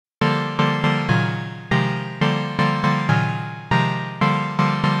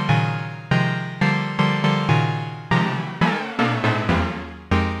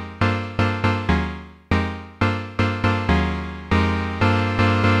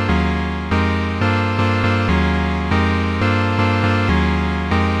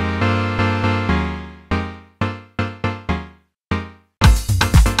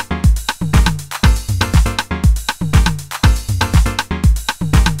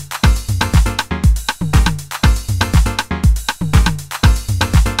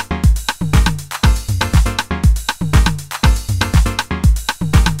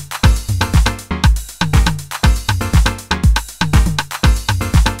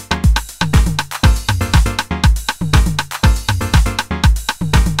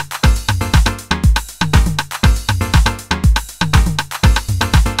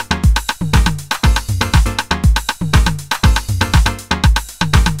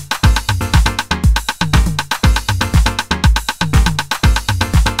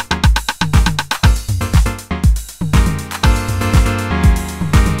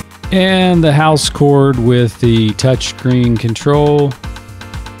And the house chord with the touchscreen control,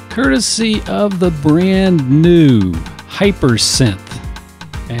 courtesy of the brand new Hypersynth.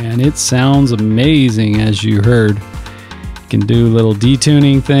 And it sounds amazing, as you heard. You can do little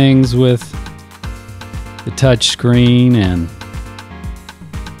detuning things with the touch screen and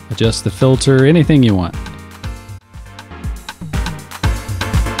adjust the filter, anything you want.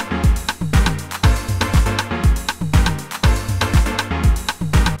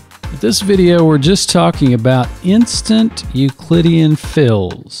 This video, we're just talking about instant Euclidean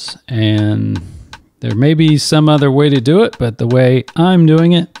fills, and there may be some other way to do it, but the way I'm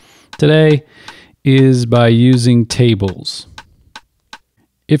doing it today is by using tables.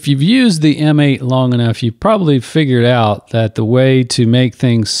 If you've used the M8 long enough, you've probably figured out that the way to make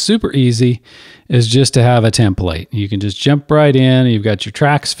things super easy is just to have a template. You can just jump right in, you've got your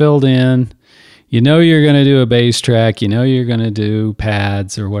tracks filled in, you know you're going to do a bass track, you know you're going to do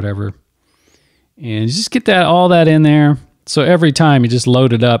pads or whatever, and just get all that in there. So every time you just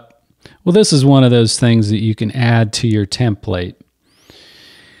load it up. Well, this is one of those things that you can add to your template.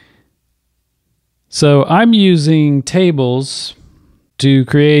 So I'm using tables to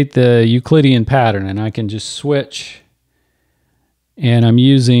create the Euclidean pattern, and I can just switch, and I'm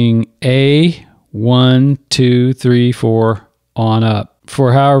using A, 1, 2, 3, 4 on up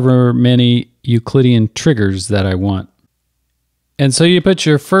for however many Euclidean triggers that I want. And so you put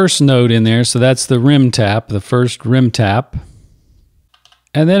your first note in there, so that's the rim tap, the first rim tap.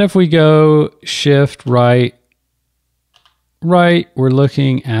 And then if we go shift right, we're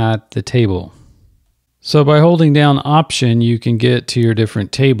looking at the table. So by holding down Option, you can get to your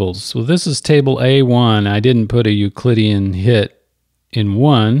different tables. So this is table A1. I didn't put a Euclidean hit in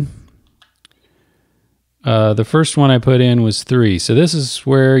 1. The first one I put in was 3. So this is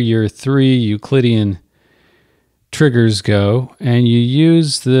where your 3 Euclidean triggers go, and you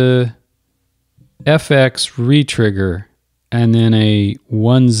use the FX retrigger and then a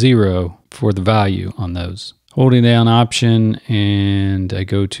 1-0 for the value on those. Holding down Option, and I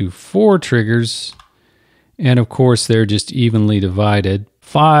go to 4 triggers, and of course they're just evenly divided.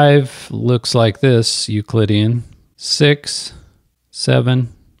 5 looks like this, Euclidean. 6,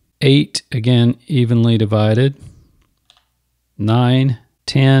 7, 8, again evenly divided. 9,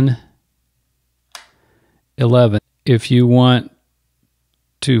 10, 11. If you want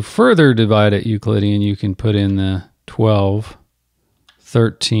to further divide it Euclidean, you can put in the 12,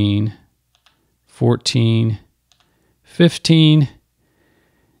 13, 14, 15,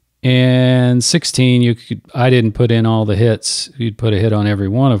 and 16. I didn't put in all the hits. You'd put a hit on every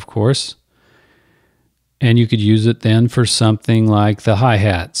one, of course. And you could use it then for something like the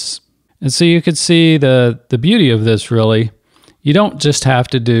hi-hats. And so you could see the beauty of this, really. You don't just have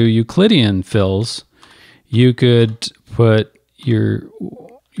to do Euclidean fills. You could put your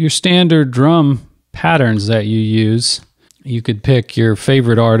standard drum patterns that you use. You could pick your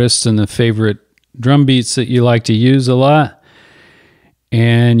favorite artists and the favorite drum beats that you like to use a lot,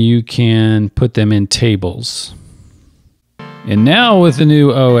 and you can put them in tables. And now with the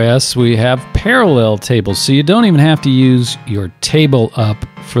new OS, we have parallel tables, so you don't even have to use your table up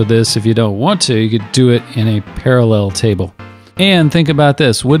for this. If you don't want to, you could do it in a parallel table. And think about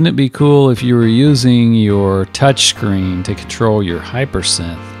this, wouldn't it be cool if you were using your touchscreen to control your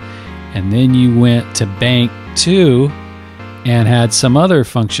Hypersynth, and then you went to bank 2 and had some other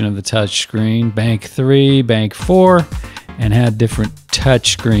function of the touchscreen, bank 3, bank 4, and had different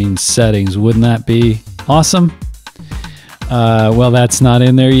touchscreen settings? Wouldn't that be awesome? Well, that's not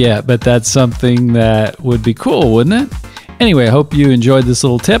in there yet, but that's something that would be cool, wouldn't it? Anyway, I hope you enjoyed this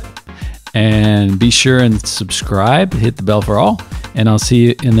little tip, and be sure and subscribe, hit the bell for all, and I'll see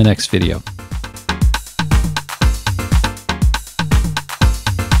you in the next video.